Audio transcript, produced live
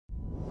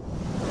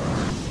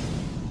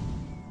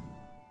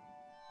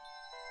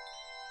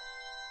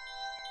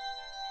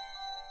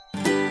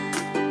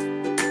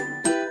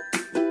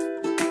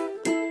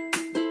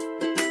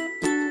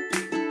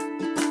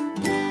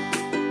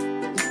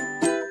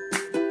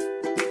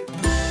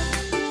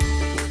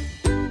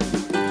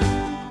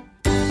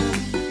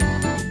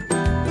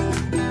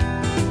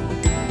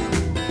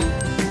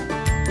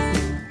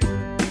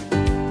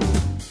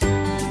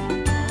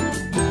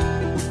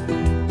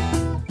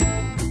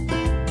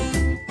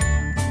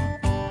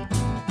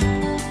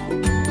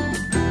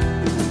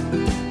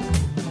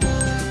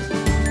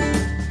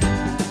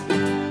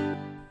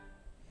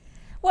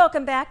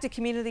Welcome back to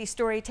Community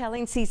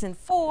Storytelling Season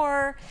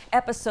 4,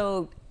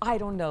 episode, I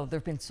don't know, there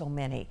have been so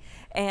many.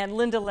 And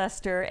Linda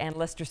Lester and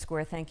Lester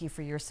Square, thank you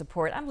for your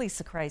support. I'm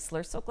Lissa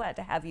Kreisler, so glad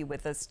to have you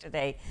with us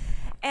today.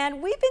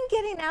 And we've been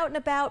getting out and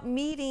about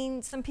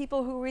meeting some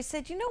people who we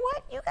said, you know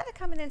what, you got to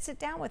come in and sit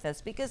down with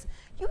us because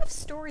you have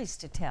stories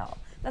to tell.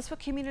 That's what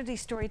community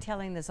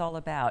storytelling is all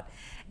about.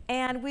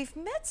 And we've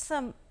met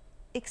some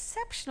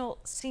exceptional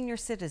senior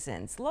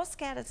citizens. Los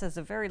Gatos has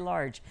a very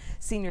large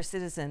senior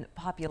citizen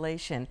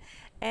population.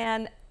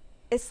 And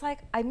it's like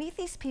I meet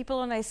these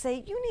people and I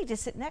say, you need to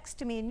sit next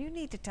to me and you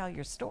need to tell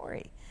your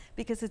story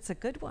because it's a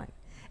good one.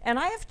 And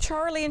I have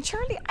Charlie, and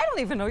Charlie, I don't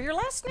even know your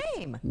last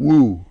name.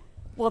 Woo.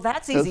 Well,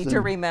 that's easy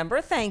to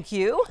remember. Thank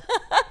you.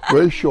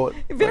 Very short.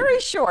 Very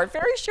short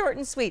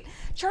and sweet.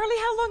 Charlie,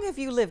 how long have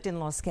you lived in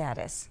Los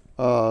Gatos?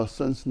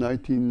 Since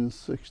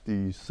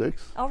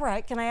 1966. All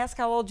right. Can I ask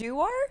how old you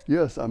are?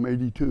 Yes, I'm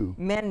 82.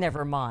 Men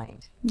never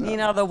mind. No. You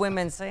know, the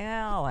women say,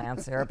 I'll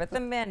answer, but the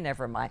men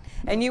never mind.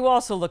 And you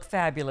also look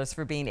fabulous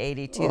for being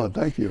 82. Oh,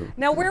 thank you.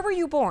 Now, where were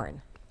you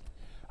born?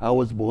 I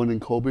was born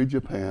in Kobe,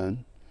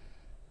 Japan.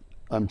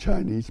 I'm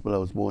Chinese, but I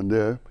was born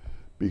there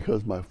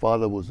because my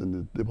father was in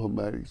the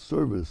diplomatic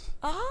service.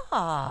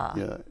 Ah.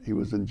 Yeah, he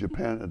was in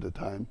Japan at the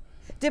time.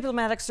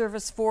 Diplomatic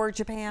service for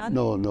Japan?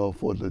 No,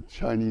 for the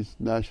Chinese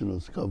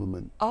nationalist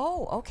government.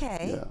 Oh,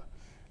 okay. Yeah,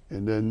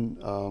 and then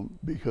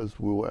because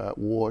we were at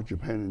war,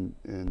 Japan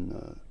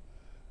and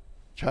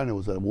China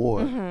was at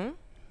war,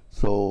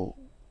 so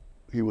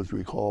he was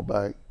recalled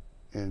back,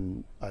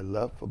 and I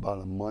left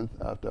about a month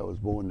after I was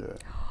born there,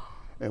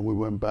 and we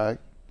went back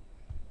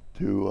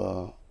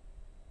to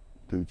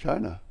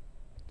China,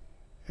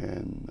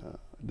 and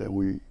then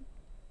we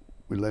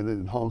landed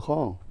in Hong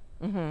Kong.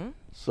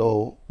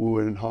 So we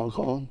were in Hong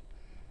Kong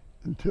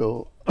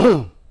until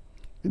in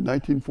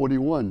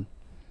 1941.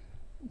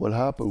 What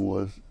happened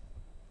was,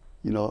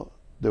 you know,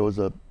 there was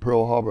a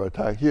Pearl Harbor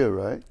attack here,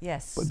 right?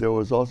 Yes. But there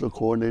was also a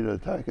coordinated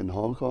attack in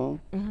Hong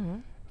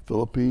Kong,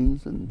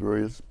 Philippines, and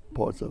various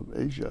parts of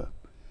Asia.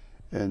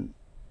 And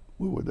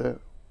we were there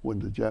when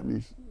the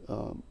Japanese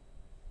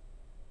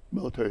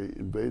military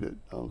invaded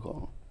Hong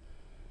Kong.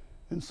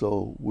 And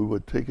so we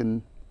were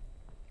taken,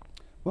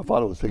 my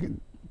father was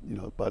taken, you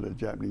know, by the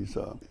Japanese,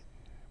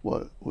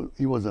 well,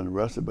 he wasn't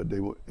arrested, but they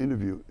would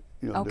interview,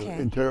 you know, they would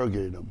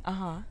interrogate him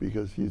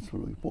because he's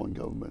from a foreign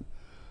government.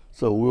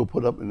 So we were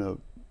put up in a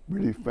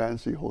really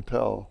fancy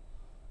hotel.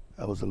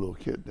 I was a little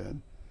kid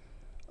then,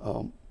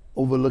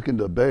 overlooking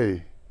the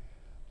bay.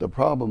 The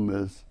problem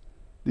is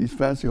these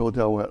fancy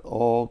hotels had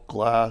all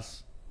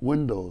glass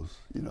windows,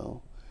 you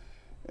know,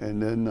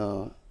 and then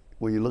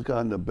when you look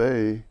out in the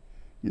bay,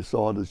 you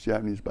saw these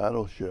Japanese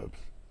battleships,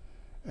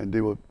 and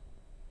they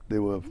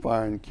were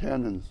firing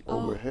cannons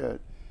overhead,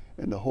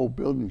 and the whole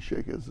building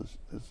shook as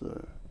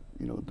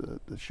you know,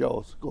 the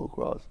shells go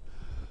across.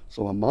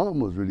 So my mom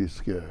was really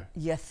scared.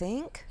 You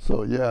think?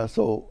 So yeah,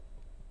 so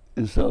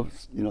instead of,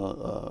 you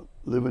know,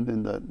 living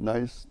in that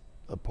nice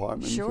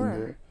apartment in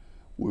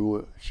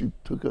there, she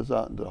took us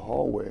out into the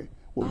hallway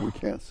where we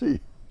can't see.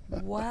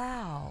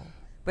 Wow.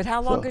 But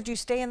how long could you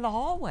stay in the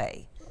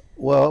hallway?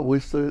 Well,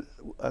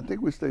 I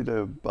think we stayed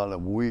there about a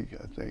week,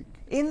 I think.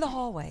 In the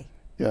hallway?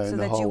 Yeah, so in the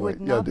that hallway. You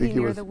would not be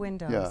near the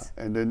windows. Yeah,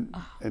 and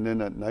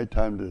then at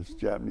nighttime, this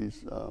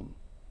Japanese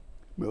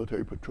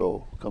military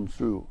patrol comes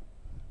through.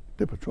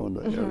 They patrol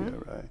the area,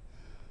 right?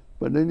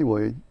 But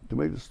anyway, to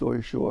make the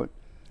story short,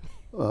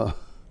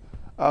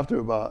 after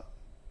about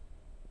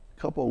a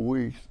couple of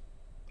weeks,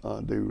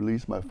 they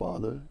released my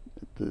father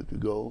to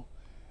go,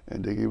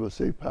 and they gave us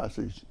safe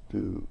passage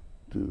to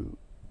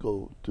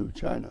go to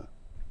China.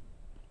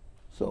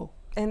 So.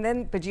 And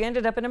then, but you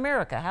ended up in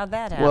America. How'd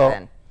that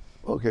happen?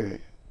 Well,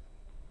 okay.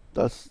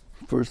 That's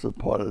first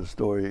part of the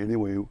story.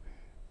 Anyway,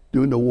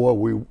 during the war,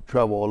 we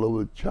traveled all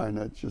over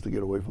China just to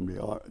get away from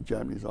the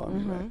Japanese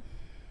army, right?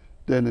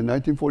 Then in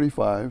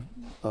 1945,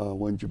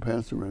 when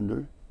Japan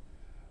surrendered,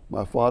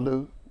 my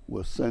father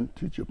was sent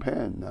to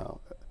Japan now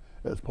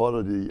as part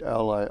of the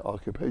Allied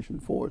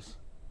occupation force.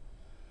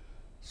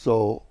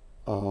 So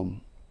in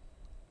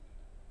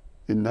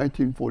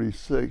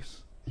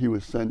 1946, he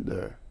was sent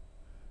there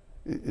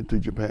into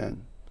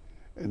Japan.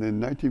 And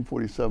in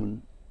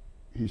 1947,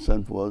 he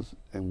sent for us,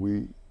 and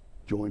we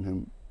joined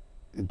him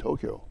in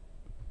Tokyo.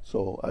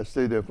 So I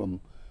stayed there from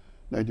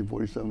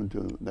 1947 to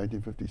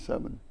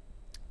 1957.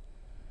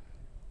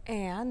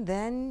 And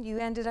then you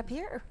ended up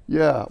here.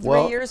 Yeah,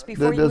 3 years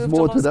before you moved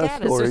to Los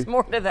Gatos. There's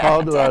more to that.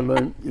 How did I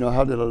learn? You know,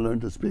 how did I learn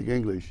to speak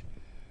English?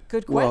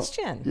 Good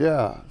question. Well,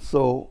 yeah.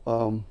 So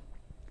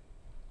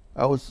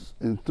I was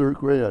in 3rd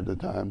grade at the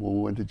time when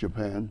we went to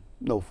Japan.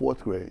 No, 4th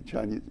grade,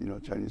 Chinese, you know,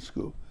 Chinese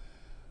school.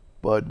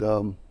 But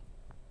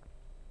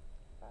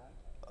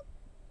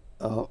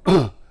when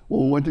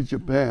we went to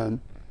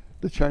Japan,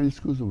 the Chinese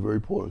schools were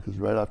very poor because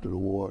right after the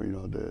war, you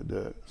know,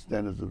 the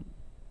standards are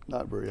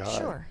not very high.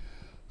 Sure.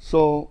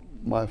 So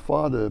my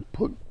father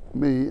put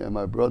me and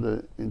my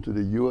brother into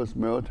the U.S.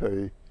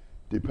 military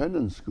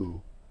dependent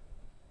school.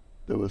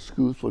 There were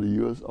schools for the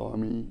U.S.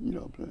 Army, you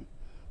know.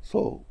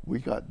 So we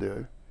got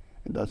there,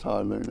 and that's how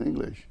I learned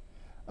English.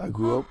 I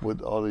grew up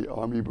with all the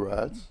Army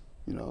brats,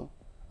 you know.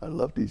 I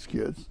love these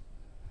kids.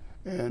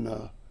 And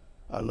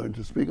I learned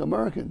to speak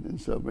American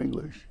instead of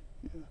English.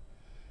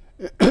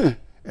 Yeah.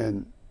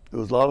 And it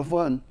was a lot of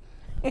fun.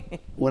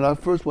 When I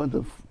first went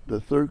to the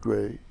third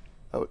grade,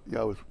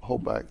 I was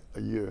hold back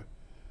a year.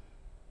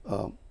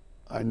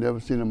 I never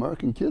seen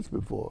American kids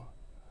before.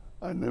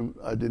 I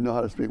didn't know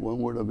how to speak one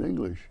word of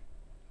English.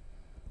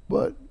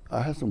 But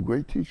I had some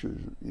great teachers.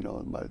 You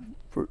know,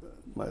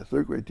 my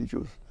third grade teacher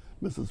was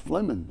Mrs.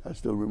 Fleming. I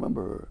still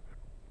remember her.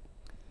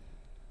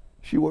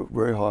 She worked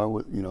very hard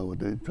with, you know,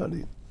 they tried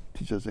to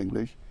teach us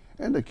English,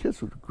 and the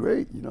kids were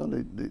great. You know,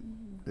 they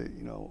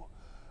you know,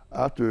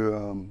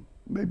 after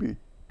maybe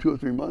 2 or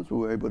 3 months, we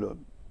were able to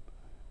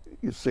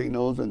get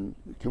signals and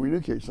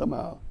communicate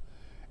somehow.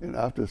 And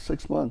after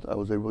 6 months, I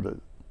was able to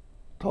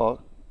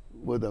talk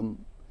with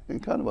them in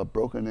kind of a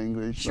broken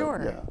English. Sure.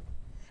 But, yeah.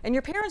 And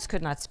your parents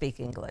could not speak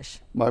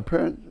English. My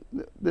parents,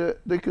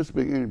 they could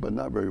speak English, but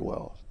not very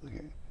well.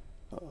 Okay.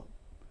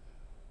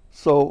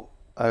 So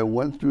I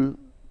went through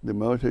the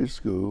military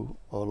school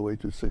all the way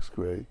to 6th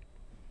grade.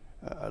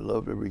 I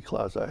loved every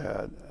class I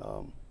had.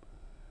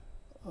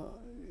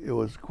 It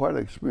was quite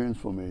an experience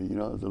for me, you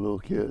know, as a little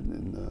kid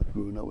and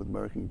growing up with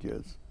American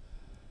kids.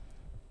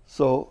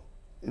 So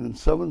in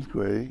 7th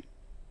grade,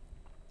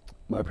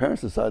 my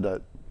parents decided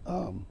that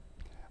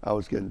I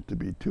was getting to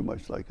be too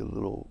much like a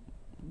little,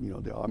 you know,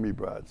 the Army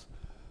brats.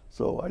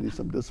 So I need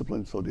some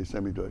discipline, so they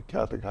sent me to a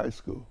Catholic high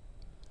school.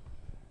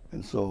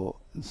 And so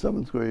in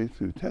 7th grade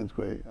through 10th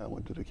grade, I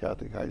went to the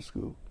Catholic high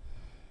school.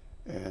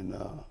 And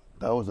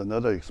that was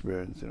another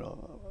experience, you know,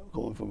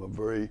 going from a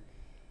very,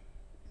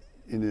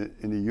 in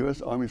the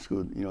U.S. Army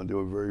school, you know, they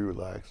were very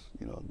relaxed,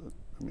 you know,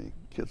 I mean,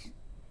 kids.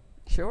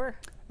 Sure.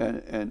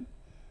 And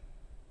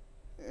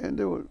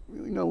they were,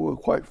 you know, were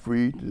quite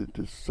free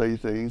to say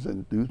things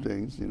and do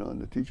things, you know,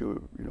 and the teacher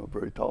were, you know,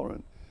 very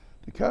tolerant.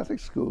 The Catholic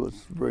school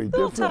is very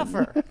different. A little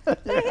tougher.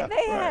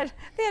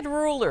 They had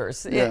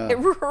rulers, Yeah.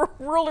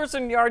 rulers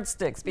and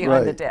yardsticks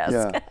behind the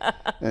desk. Yeah.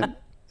 And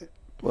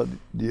well,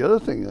 the other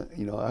thing,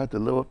 you know, I had to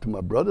live up to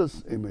my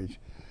brother's image,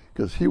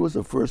 because he was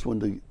the first one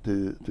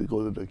to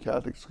go to the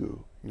Catholic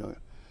school. You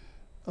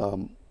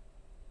know,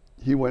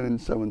 he went in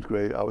 7th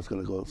grade. I was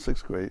going to go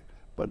 6th grade,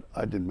 but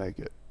I didn't make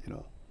it. You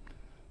know,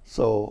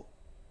 so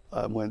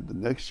I went the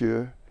next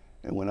year,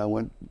 and when I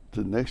went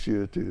to the next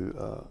year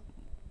to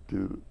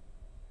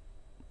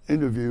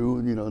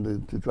interview, you know,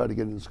 to try to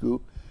get into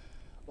school,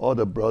 all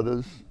the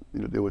brothers, you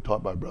know, they were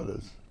taught by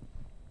brothers.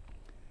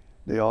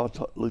 They all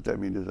looked at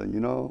me and they said, you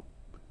know,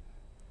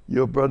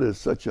 your brother is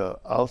such an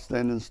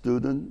outstanding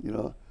student, you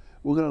know,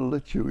 we're going to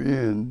let you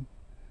in,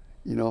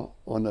 you know,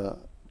 on a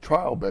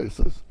trial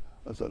basis.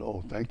 I said,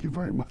 oh, thank you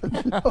very much.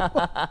 You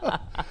know?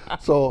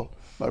 So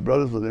my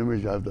brothers were the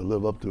image I have to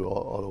live up to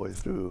all the way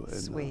through.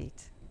 And,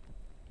 Sweet.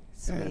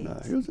 And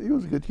he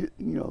was a good,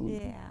 you know,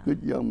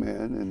 good young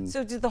man. And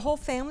so did the whole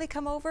family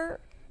come over?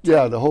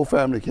 Yeah, the whole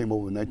family came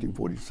over in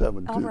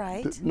 1947. All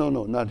right. No,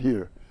 not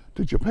here,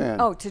 to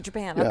Japan. Oh, to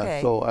Japan, yeah,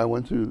 okay. So I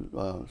went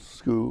to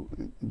school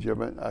in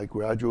Japan. I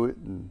graduated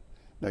in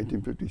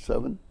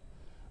 1957,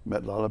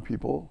 met a lot of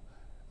people.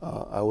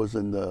 I was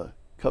in the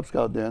Cub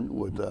Scout den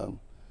with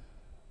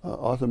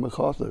Arthur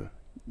MacArthur.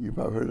 You've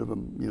probably heard of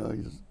him, you know,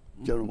 he's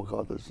General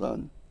MacArthur's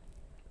son.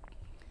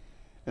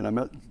 And I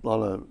met a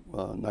lot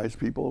of nice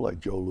people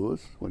like Joe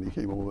Louis when he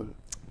came over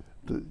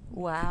to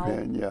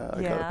Japan. Yeah,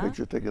 I got a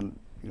picture taken,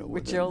 you know,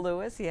 with Joe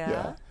Louis.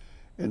 Yeah.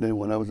 And then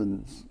when I was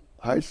in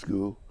high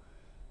school,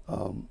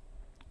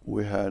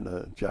 we had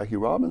Jackie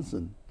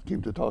Robinson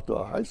came to talk to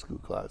our high school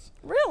class.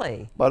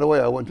 Really? By the way,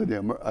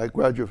 I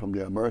graduated from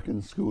the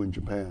American school in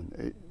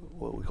Japan,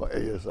 what we call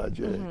ASIJ.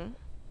 Mm-hmm.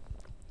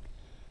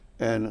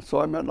 And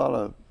so I met a lot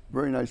of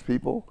very nice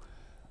people.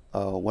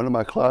 One of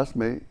my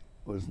classmates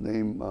was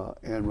named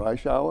Anne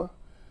Reischauer,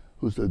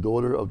 who's the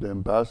daughter of the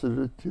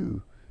ambassador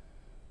to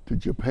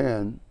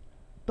Japan,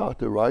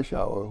 Dr.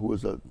 Reischauer, who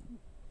was of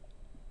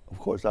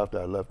course, after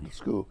I left the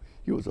school,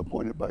 he was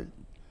appointed by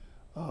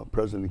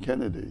President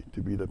Kennedy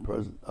to be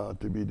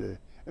the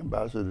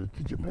ambassador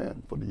to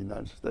Japan for the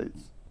United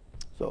States.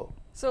 So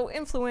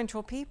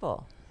influential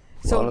people.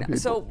 A lot of people.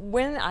 So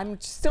when I'm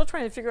still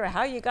trying to figure out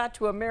how you got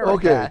to America.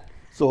 Okay,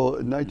 so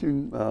in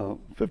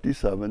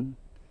 1957.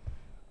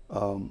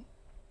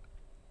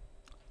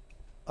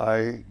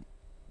 I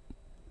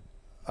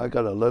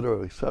got a letter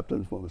of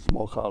acceptance from a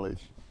small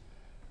college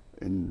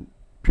in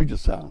Puget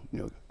Sound, you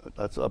know,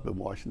 that's up in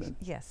Washington.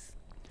 Yes.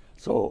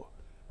 So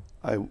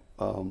I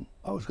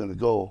was going to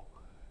go.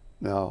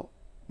 Now,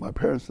 my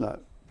parents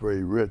not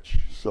very rich,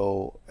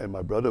 so, and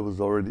my brother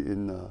was already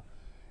in a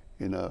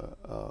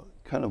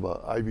kind of a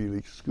Ivy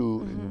League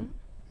school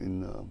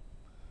in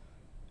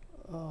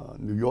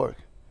New York,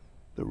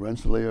 the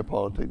Rensselaer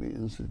Polytechnic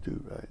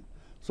Institute, right?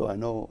 So I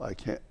know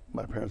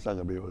my parents not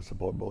going to be able to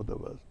support both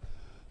of us.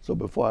 So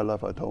before I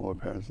left, I told my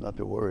parents not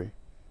to worry.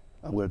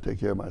 I'm going to take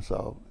care of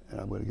myself, and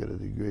I'm going to get a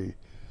degree.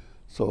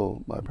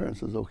 So my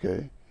parents says,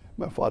 okay.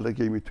 My father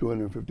gave me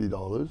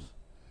 $250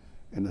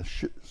 and a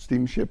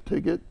steamship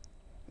ticket.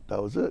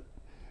 That was it.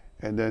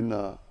 And then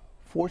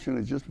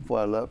fortunately, just before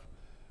I left,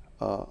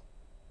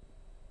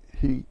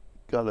 he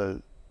got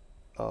a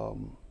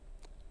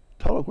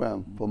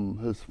telegram from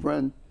his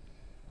friend,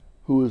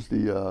 who is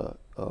the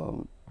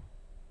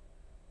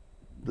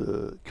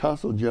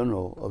consul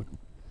general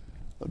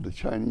of the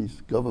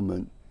Chinese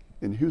government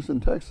in Houston,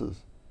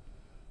 Texas.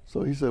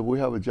 So he said, we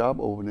have a job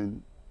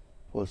opening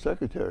for a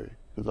secretary,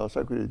 because our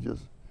secretary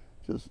just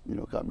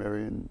got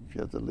married and she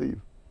had to leave.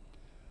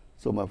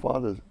 So my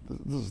father,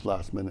 this is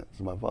last minute,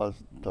 so my father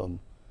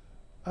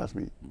asked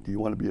me, do you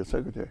want to be a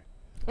secretary?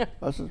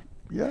 I said,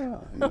 yeah,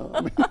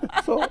 I mean,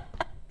 so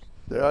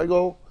there I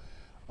go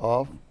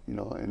off,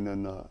 and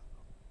then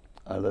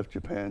I left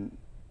Japan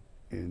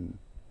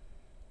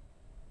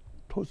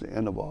towards the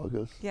end of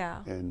August.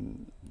 Yeah.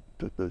 And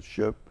took the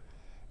ship,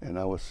 and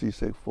I was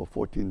seasick for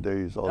 14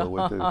 days all the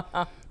way through,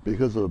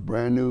 because of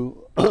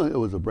it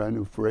was a brand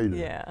new freighter.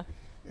 Yeah.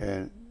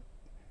 And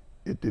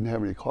it didn't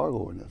have any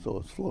cargo in it, so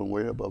it was floating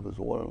way above its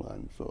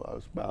waterline. So I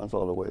was bounced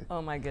all the way.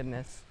 Oh my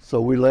goodness.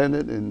 So we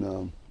landed in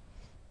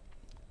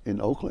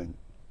Oakland,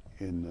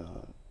 and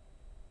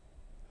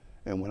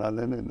when I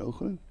landed in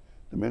Oakland,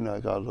 the minute I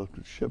got off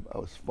the ship, I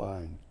was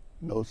fine,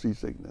 no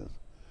seasickness.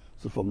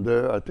 So from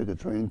there, I took a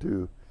train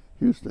to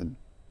Houston.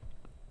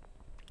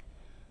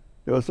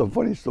 There were some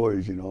funny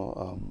stories,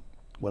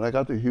 When I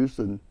got to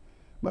Houston,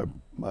 my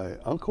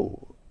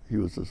uncle, he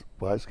was the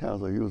vice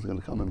consul, he was going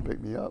to come and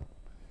pick me up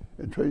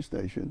at train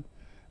station,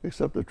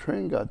 except the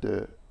train got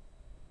there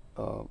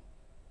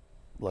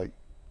like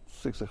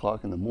 6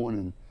 o'clock in the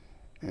morning,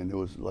 and it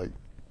was like,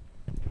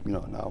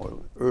 an hour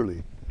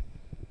early.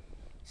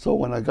 So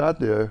when I got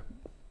there,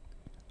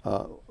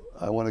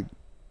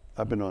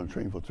 I've been on a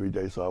train for 3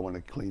 days, so I want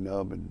to clean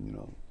up,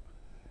 and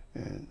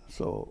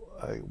so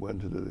I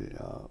went to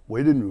the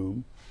waiting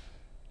room.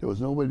 There was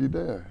nobody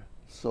there.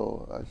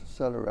 So I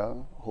sat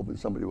around hoping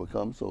somebody would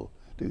come so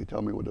they could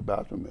tell me where the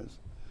bathroom is.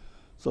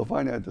 So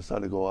finally I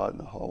decided to go out in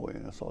the hallway,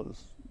 and I saw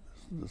this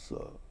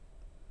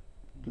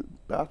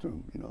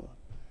bathroom,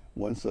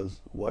 One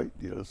says white,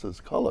 the other says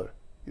color,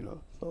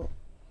 So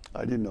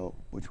I didn't know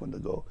which one to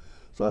go.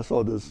 So I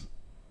saw this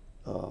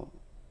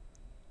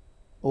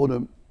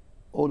older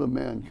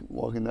man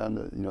walking down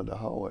the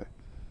hallway.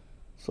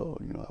 So,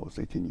 I was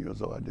 18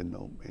 years old, I didn't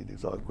know anything.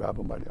 So I grabbed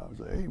him by the arm and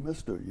said, hey,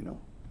 mister,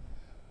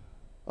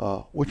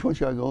 which one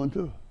should I go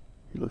into?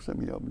 He looks at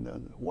me up and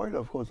down. White,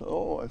 of course.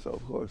 Oh, I said,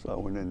 of course. I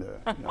went in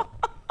there.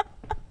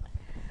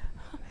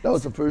 That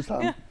was the first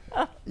time,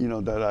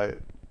 that I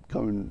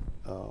come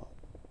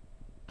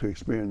to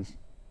experience,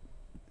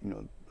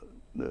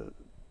 the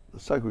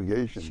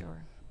segregation.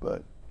 Sure.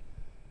 But,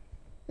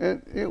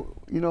 and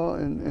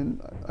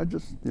I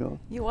just,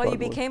 You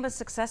became a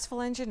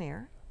successful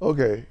engineer.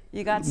 Okay.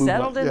 You got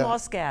settled in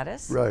Los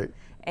Gatos. Right.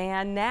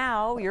 And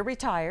now you're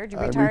retired. You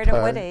I retired at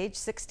what retired. age?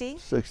 60?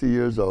 60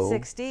 years old.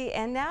 60.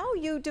 And now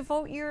you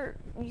devote your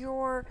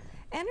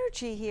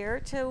energy here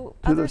to To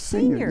other the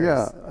seniors, seniors.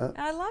 yeah.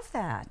 I love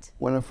that.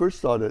 When I first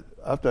started,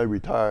 after I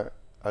retired,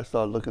 I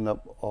started looking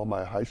up all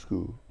my high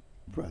school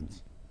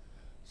friends.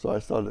 So I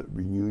started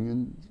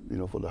reunions,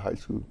 for the high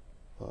school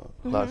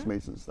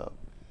classmates and stuff.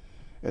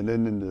 And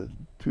then in the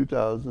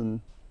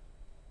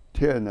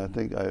 2010, I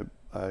think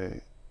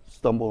I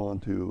stumbled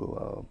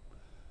onto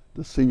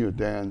the senior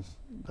dance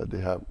that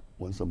they have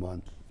once a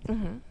month.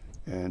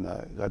 And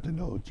I got to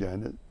know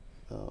Janet,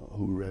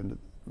 who ran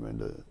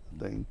the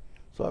thing.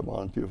 So I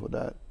volunteered for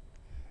that.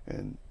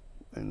 And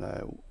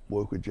I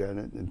worked with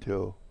Janet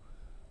until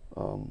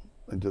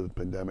the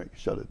pandemic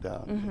shut it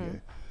down. Okay?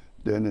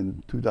 Then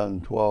in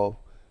 2012,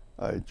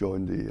 I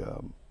joined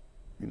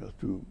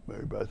through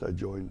Mary Beth, I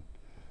joined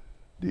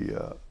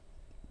the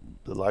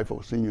Life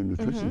of Senior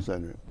Nutrition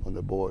Center on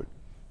the board.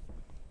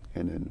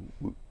 And then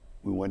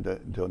we went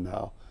that until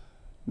now.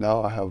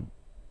 Now I have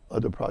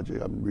other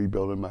projects. I'm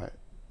rebuilding my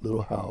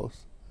little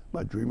house,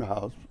 my dream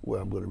house, where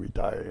I'm going to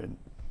retire in.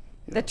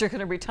 That you're going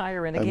to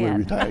retire in I'm again. going to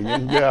retire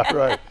again. Yeah,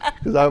 right.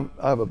 Because I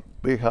have a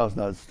big house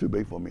now. It's too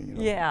big for me.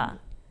 Yeah.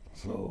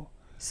 So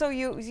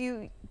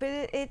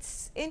But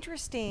it's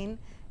interesting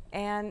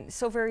and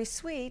so very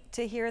sweet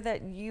to hear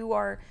that you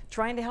are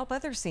trying to help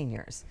other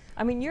seniors.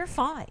 I mean, you're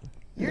fine.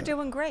 You're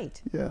doing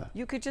great. Yeah.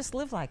 You could just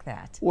live like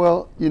that.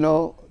 Well,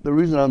 the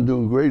reason I'm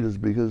doing great is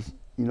because,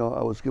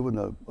 I was given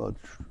a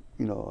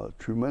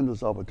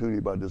tremendous opportunity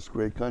by this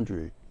great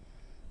country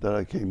that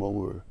I came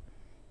over,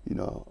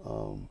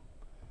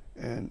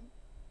 and,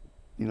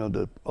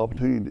 the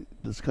opportunity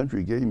this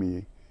country gave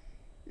me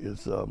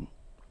is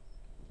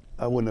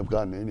I wouldn't have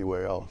gotten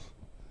anywhere else.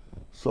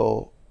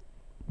 So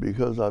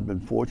because I've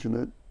been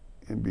fortunate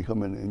in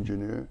becoming an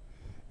engineer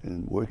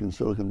and working in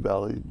Silicon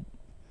Valley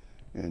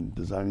and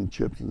designing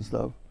chips and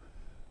stuff,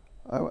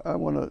 I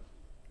want to,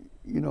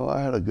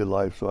 I had a good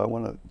life, so I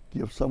want to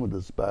give some of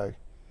this back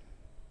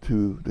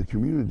to the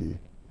community,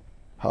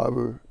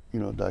 however,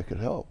 that I could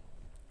help.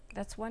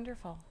 That's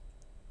wonderful.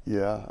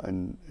 Yeah,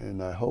 and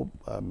I hope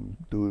I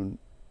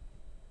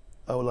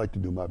would like to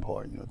do my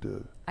part,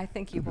 I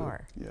think you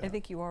are. Yeah. I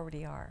think you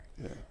already are.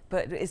 Yeah.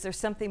 But is there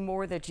something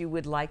more that you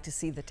would like to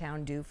see the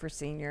town do for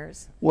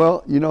seniors?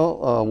 Well, you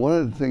know, one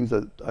of the things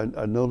that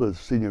I know the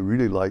senior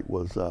really liked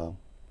was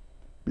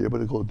be able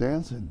to go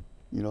dancing,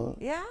 you know.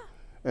 Yeah.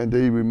 And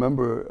they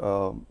remember,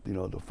 you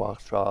know, the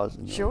foxtrots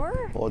and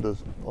Sure.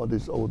 all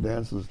these old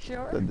dances.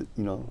 Sure. That,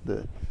 you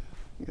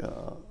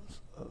know,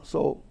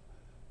 so,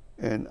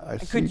 and I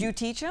see. Could you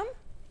teach them?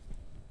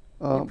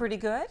 You're pretty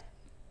good?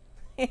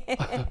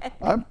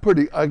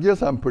 I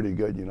guess I'm pretty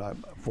good, you know,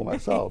 for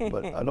myself,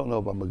 but I don't know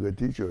if I'm a good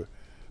teacher.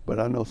 But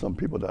I know some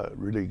people that are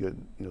really good,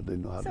 you know, they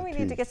know how to teach. So we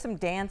need to get some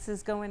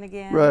dances going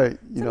again. Right,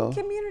 you some know.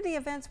 community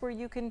events where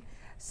you can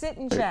sit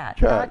and chat,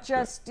 chat, not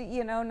just,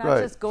 you know, not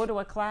right. just go to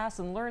a class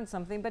and learn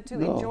something, but to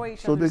No, enjoy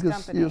each so other's they could,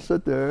 company. you know,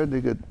 sit there,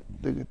 they could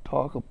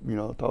talk, you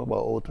know, talk about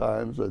old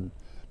times and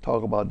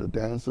talk about the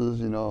dances,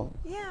 you know.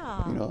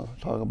 Yeah. You know,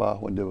 talk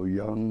about when they were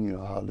young, you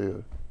know, how they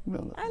were, you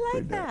know. I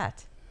like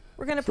that.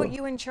 We're going to put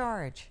you in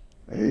charge.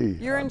 Hey,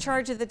 You're in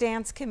charge of the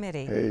dance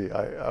committee. Hey,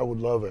 I would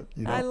love it.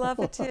 You know? I love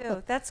it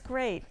too. That's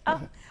great.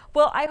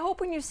 Well, I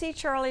hope when you see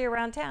Charlie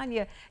around town,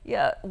 you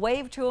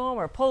wave to him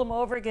or pull him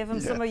over, give him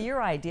some of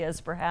your ideas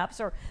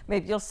perhaps, or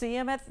maybe you'll see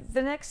him at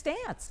the next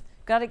dance.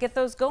 Got to get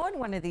those going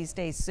one of these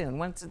days soon,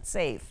 once it's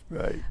safe.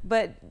 Right.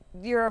 But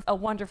you're a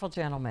wonderful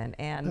gentleman,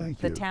 and Thank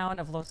the you. town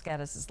of Los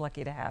Gatos is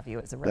lucky to have you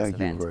as a resident.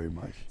 Thank you very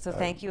much. So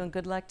thank you and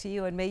good luck to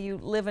you, and may you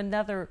live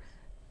another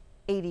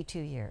 82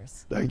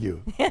 years. Thank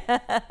you.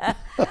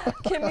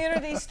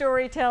 Community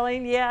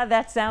storytelling, yeah,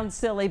 that sounds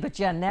silly, but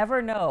you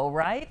never know,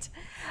 right?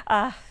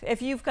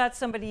 If you've got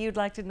somebody you'd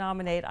like to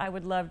nominate, I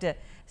would love to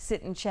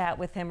sit and chat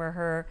with him or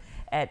her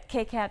at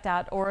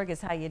kcat.org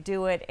is how you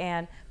do it.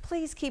 And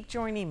please keep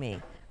joining me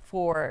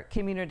for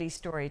community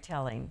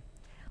storytelling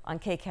on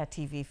KCAT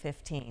TV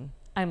 15.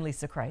 I'm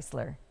Lissa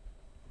Kreisler.